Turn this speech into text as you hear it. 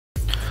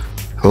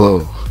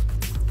Hello,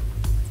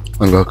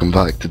 and welcome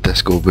back to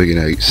Disco Boogie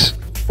Nights,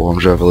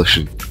 Worms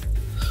Revolution.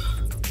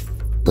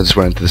 I just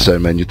went into the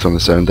sound menu, turned the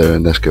sound down,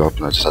 and this came up,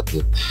 and I just had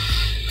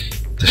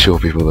to show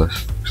people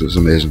this, because it was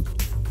amazing.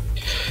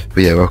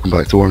 But yeah, welcome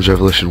back to Worms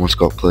Revolution, when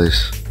Scot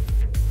plays.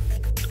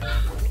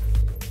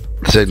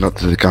 Decided not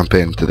to do the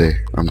campaign today.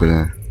 I'm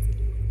gonna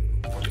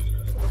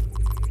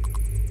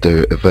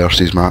do a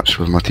versus match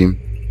with my team,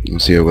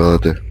 and see how well I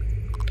do.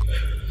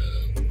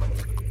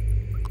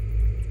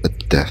 A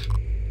death.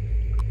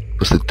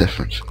 What's the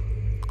difference?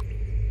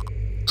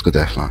 Let's go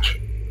deathmatch.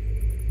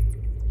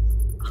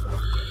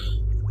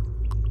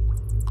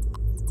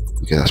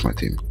 Okay, that's my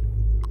team.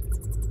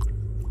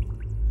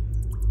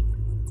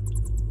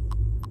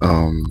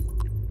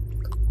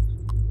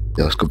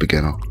 Yeah, let's go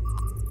beginner.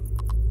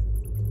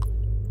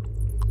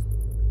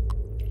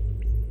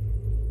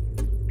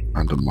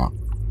 Random map.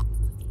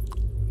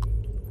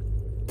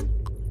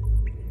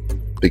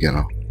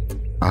 Beginner.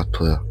 Add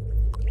player.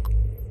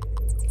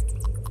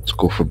 Let's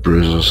go for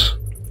bruisers.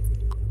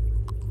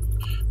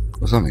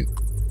 What's that mean?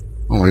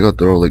 Oh my god,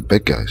 they're all like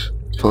big guys.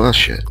 Fuck that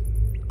shit.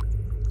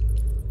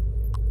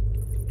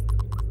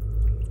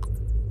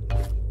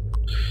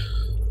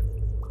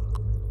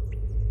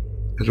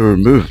 How do I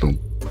remove them?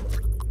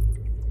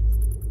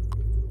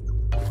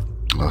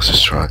 Let's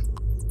just try.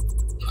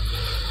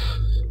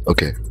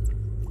 Okay.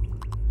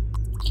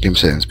 Game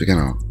settings,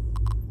 beginner.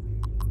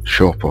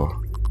 Shopper.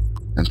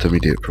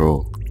 Intermediate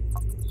pro.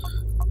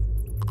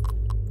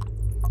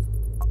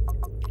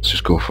 Let's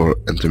just go for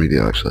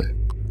intermediate actually.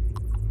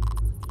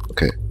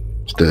 Okay,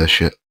 let's do this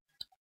shit.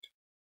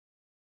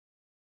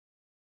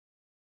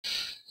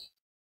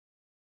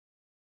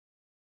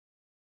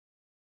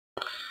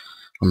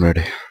 I'm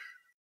ready.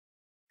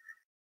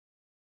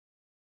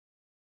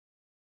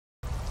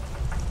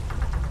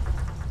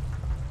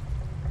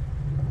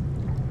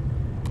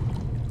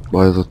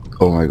 Why is it?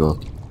 Oh my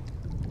god.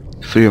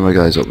 3 of my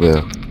guys up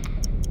there.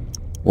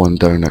 1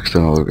 down next to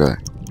another guy.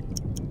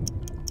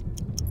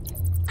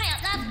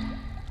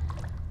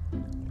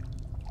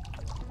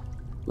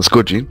 Let's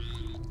go, Gene.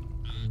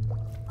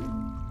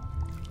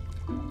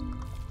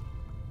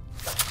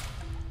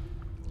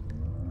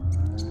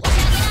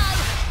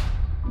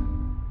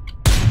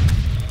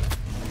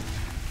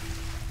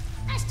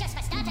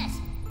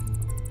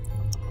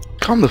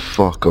 Come the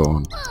fuck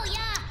on.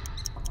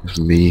 It's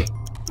me.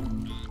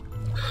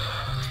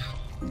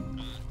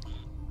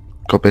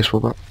 Got a baseball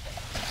bat?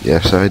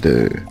 Yes, I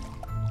do.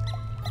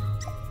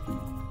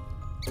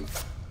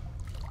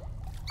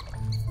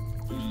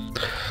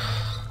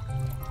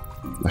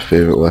 My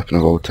favourite weapon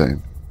of all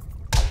time.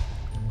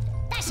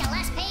 That's your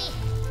last pay.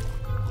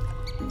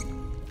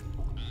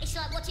 It's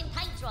like watching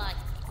paint dry.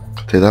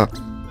 Take that.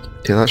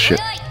 Take that shit.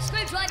 Right,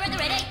 screwdriver at the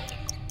ready.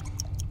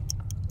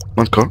 Come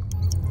on, car.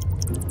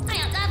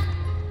 Hang on,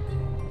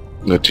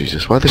 love. No,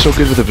 Jesus. Why are they so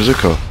good with the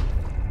bazooka?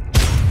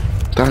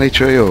 Danny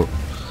Trejo.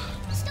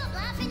 Stop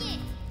laughing, you.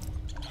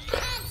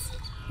 Hands.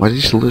 Why did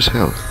he still lose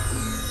health?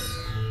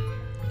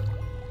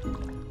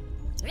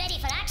 Ready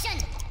for action.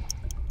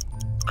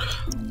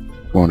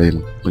 Come on,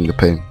 Aiden. Bring the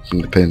pain.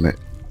 Bring the pain, mate.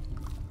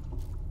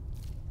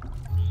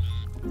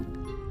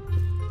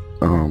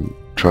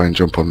 Try and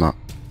jump on that.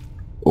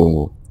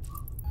 Oh.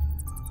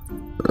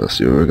 Let's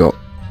see what we got.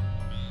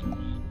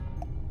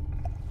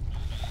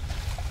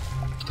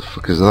 What the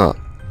fuck is that?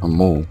 A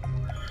mole.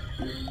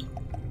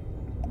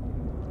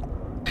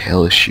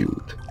 Hell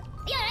shield.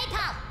 You alright,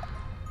 pal?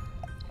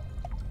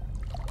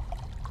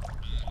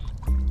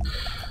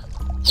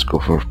 Let's go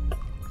for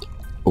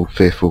Old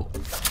Faithful.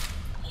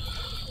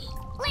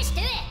 Let's do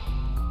it.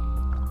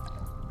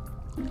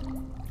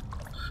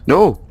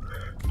 No!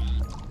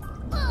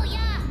 Oh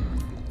yeah.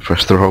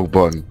 Press the wrong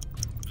button.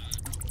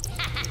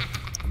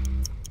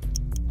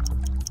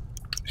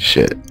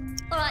 Shit.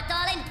 Alright,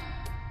 darling.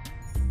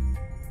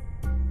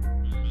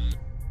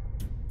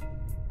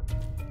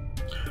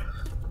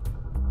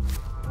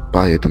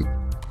 Bye, Adam.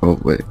 Oh,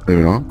 wait,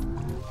 maybe not.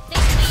 This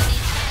baby's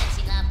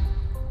fancy, love.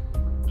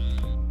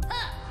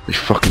 Are you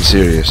fucking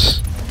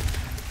serious?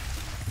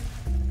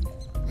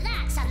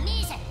 That's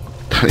amazing.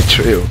 Danny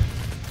Trejo.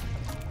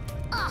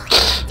 Oh,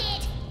 you're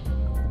dead.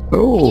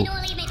 Oh! You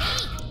don't leave me be.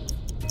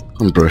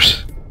 I'm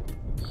Bruce.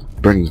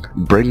 Bring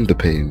the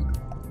pain.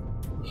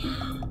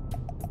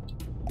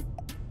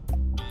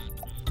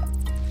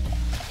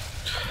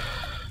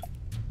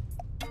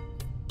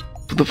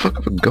 What the fuck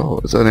have I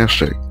got? Is that an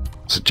airstrike?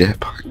 It's a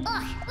jetpack.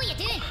 Oh, what you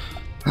doing?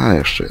 Ah,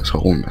 airstrike. It's a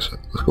home missile.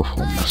 Let's go for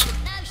home missile.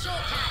 No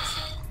shortcuts.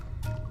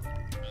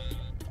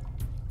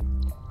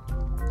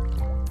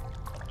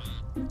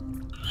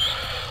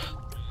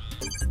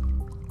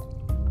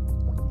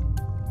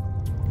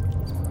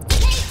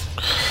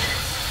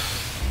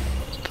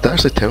 Did they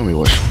actually tell me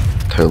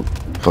how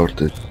far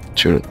to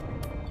shoot it?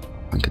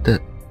 I think it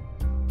did.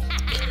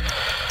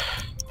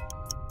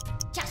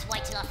 Just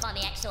wait till I find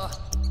the XOR.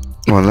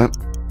 Come on then.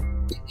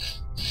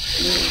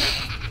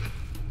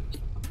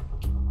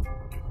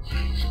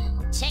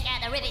 Check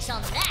out the rivets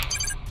on that.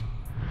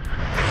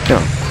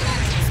 Yeah.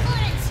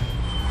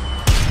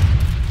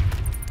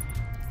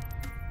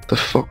 The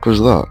fuck was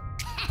that?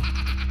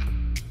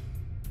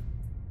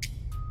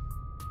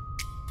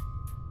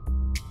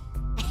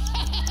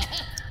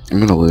 I'm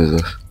gonna lose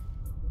this.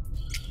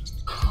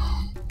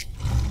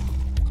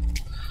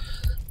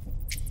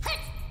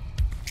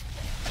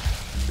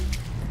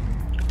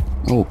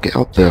 Oh, get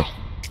up there.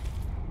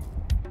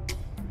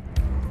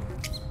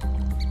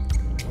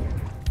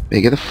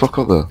 Hey, get the fuck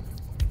up there.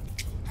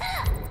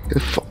 Get the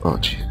fuck... Oh,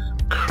 Jesus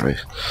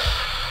Christ.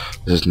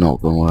 This is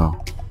not going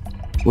well.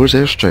 Where's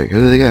airstrike? How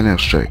did they get an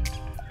airstrike?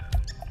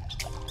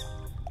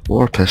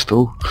 War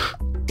pistol?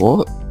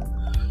 What?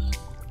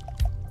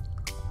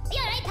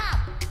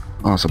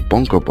 Oh, it's a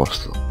bunker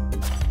buster.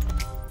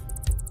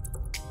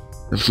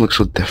 This looks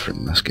so different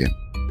in this game.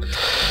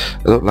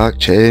 I don't like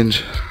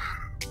change.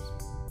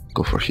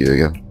 Go for Hugh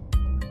again.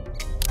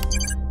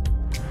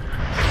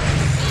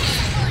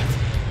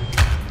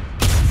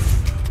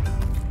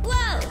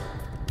 Whoa.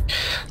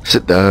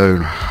 Sit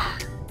down.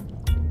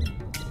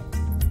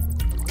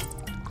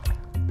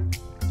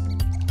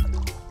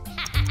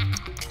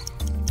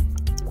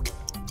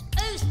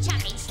 Who's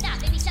chucking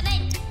stuff in me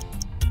cement?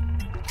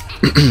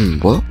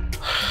 What?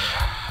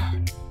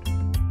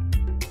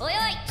 Oi,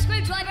 oi,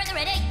 screwdriver at the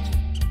ready.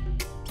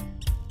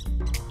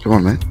 Come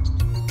on, man.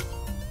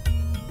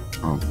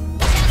 Oh.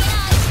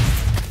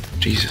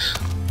 Jesus.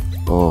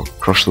 Oh,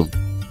 crush them.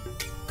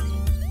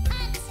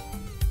 Hands.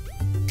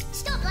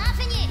 Stop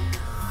laughing, you.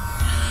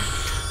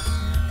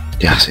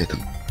 Yeah, I see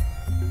them.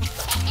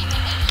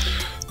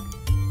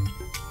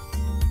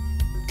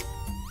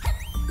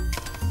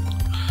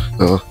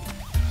 Oh.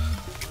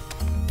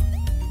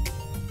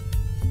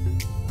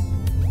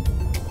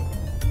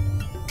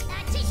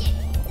 Tissue.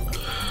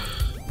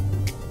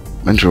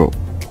 Intro.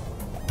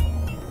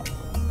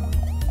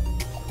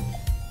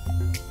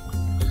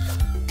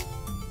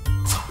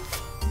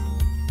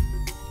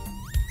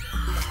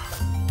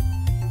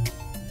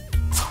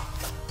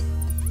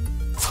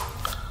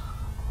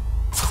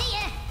 See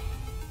ya.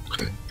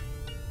 Okay.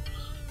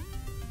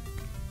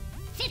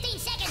 15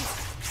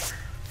 seconds.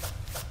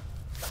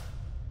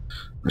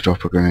 I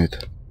drop a grenade.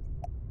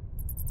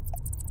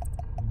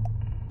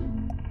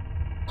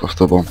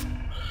 Cluster bomb.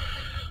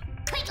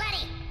 Quick,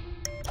 laddie.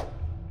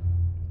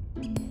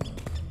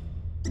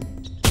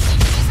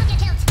 This'll get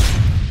killed.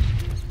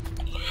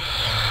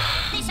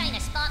 This ain't a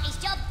Sparky's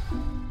job.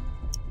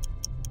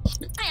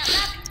 Hey up,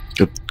 lad.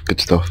 Good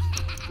stuff.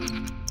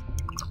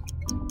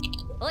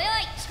 Oi,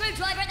 oi,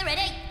 screwdriver at the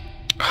ready.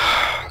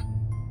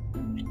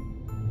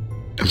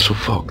 I'm so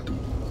fucked.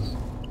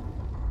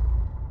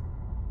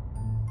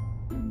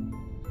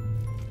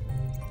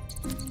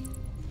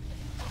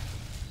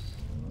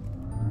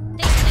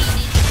 This thing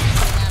needs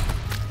handling up.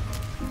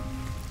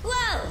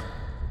 Whoa!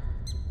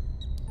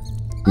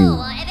 Oh,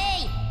 what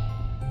heavy!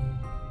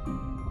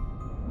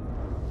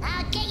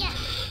 I'll get ya.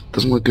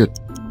 Doesn't look good.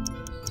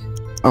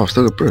 Oh,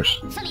 still got Bruce.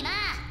 Funny ma.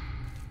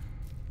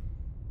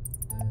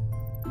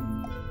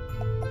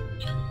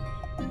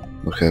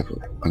 Okay,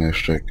 an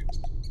airstrike.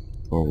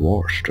 Or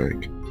war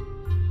strike.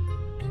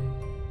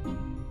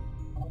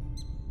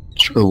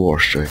 Let's try a war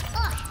strike.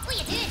 Oh, what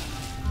you doing?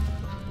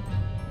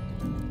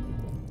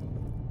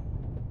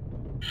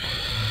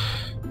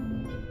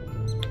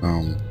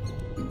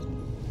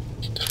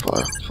 Just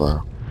fire.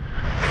 What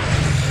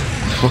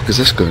the fuck is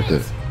this gonna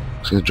do?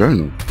 It's gonna drown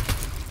them.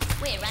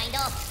 We're rained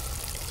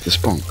off. The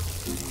spunk.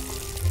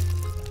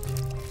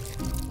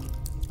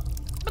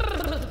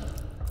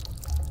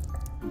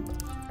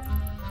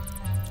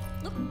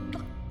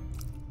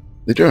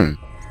 They drown.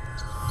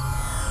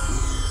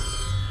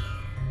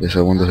 Yes,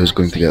 I wonder who's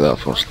going to get that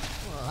first.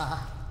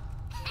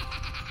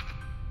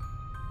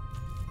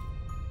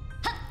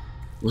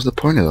 What's the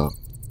point of that?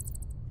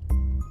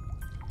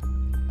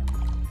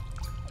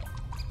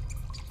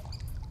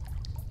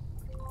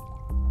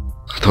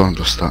 I don't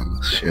understand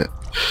this shit.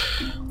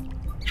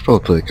 Should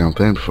probably play the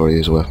campaign before I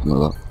use a weapon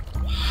like that.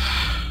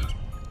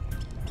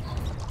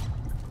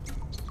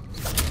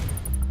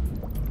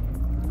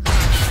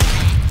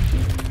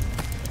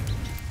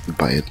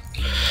 Bad.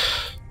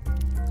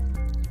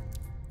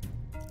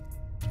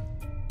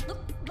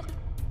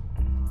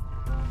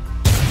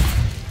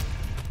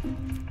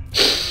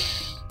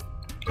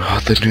 Oh,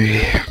 the new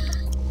year.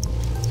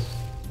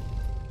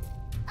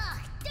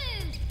 Oh,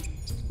 dude.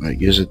 Right,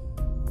 use a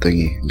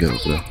thingy and get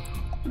up there.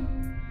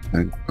 I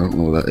don't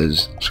know what that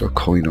is. It's got a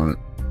coin on it.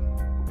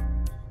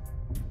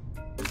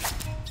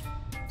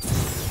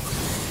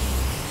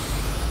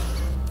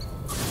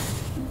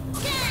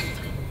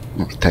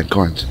 Oh, 10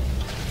 coins.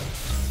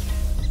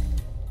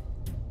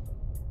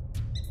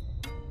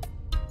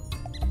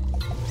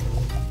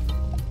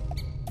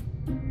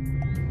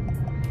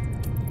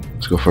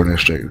 Let's go for an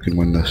airstrike. We can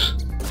win this.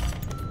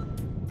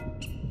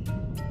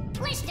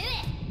 Let's do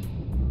it.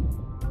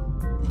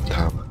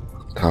 Tab.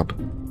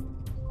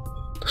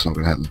 That's not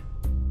gonna hit them.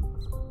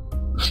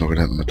 That's not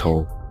gonna hit them at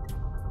all.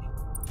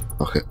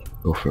 Okay,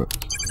 go for it.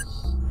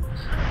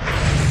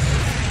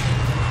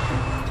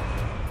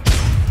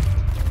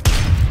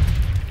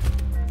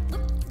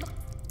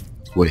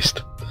 Waste.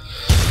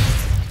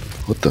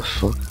 What the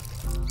fuck?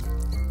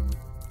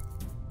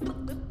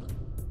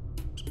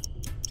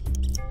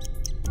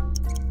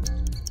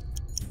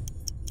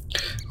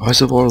 Why is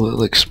the water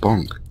like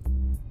spunk?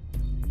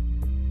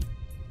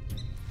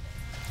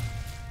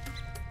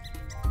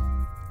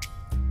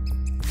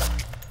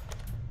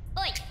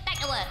 Oi, back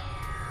to work.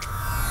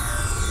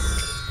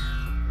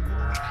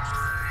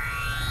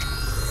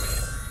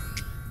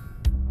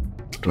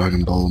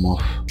 Dragon Ball them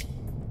off.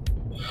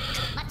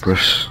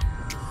 Bruce.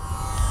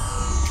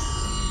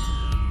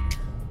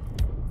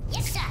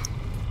 Yes, sir.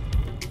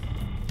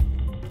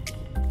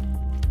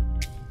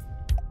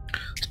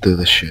 Let's do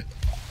this shit.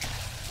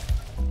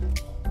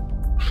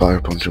 Fire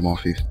punch him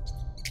off, Ethan.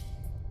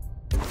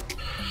 I'm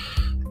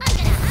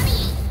gonna honey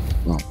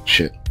you. Oh,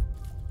 shit.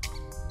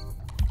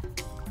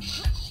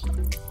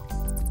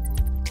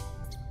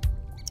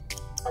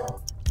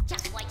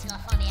 Just wait till I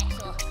find the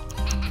exor.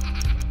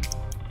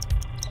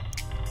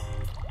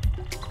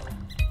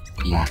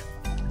 Come on.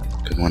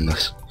 Can win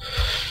this.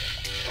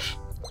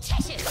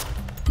 Chase you.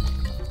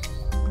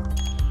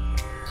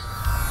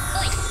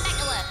 Oi, back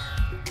to work.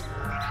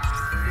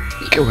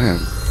 Kill him.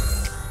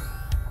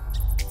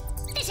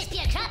 This is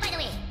pure crap, by the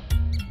way.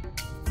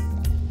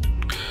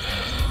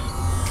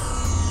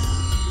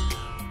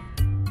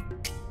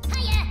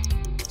 Hiya.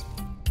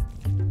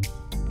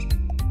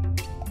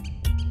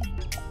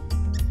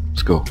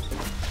 Let's go.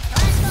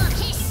 Glasgow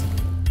kiss.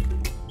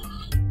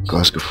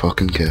 Glasgow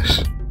fucking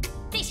kiss.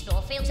 This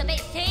floor feels a bit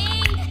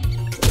thin.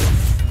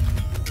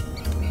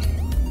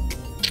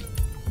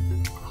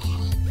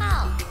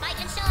 Oh,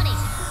 bacon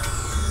sarnies.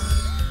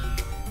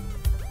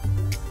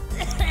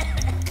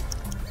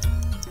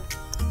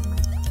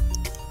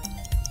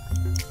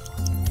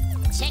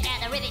 Check out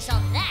the rivets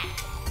on that.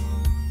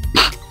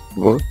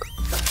 What?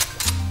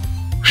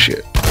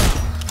 Shit. I've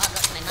got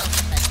some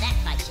emulsion for that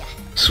face,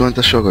 So went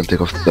the shotgun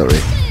take off the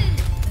battery.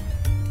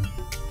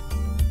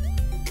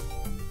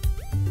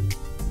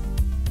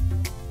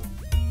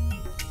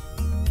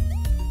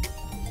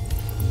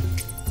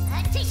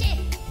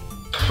 Tissue.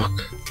 Fuck.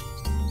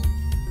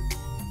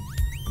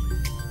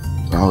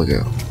 Now we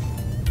go.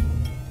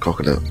 Cock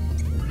it up.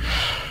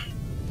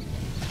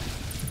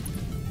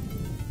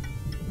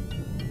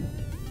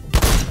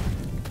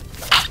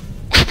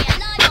 You're a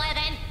live wire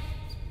then.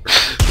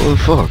 What the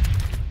fuck?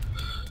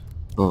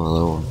 Oh,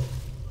 that one.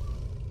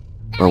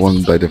 That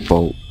one by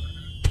default.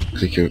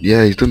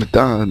 Yeah, he's doing the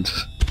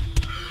dance.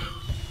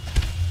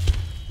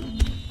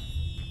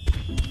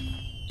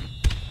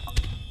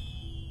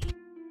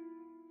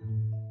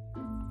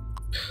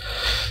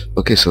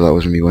 Okay, so that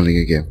was me winning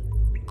again.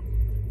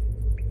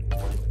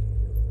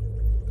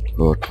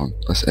 Lord fun.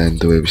 Let's end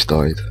the way we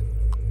started.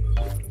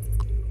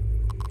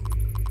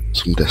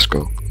 Some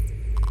disco.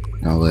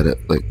 And I'll let it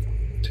like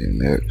to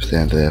the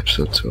end of the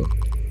episode, so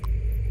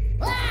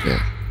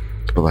yeah.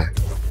 Bye bye.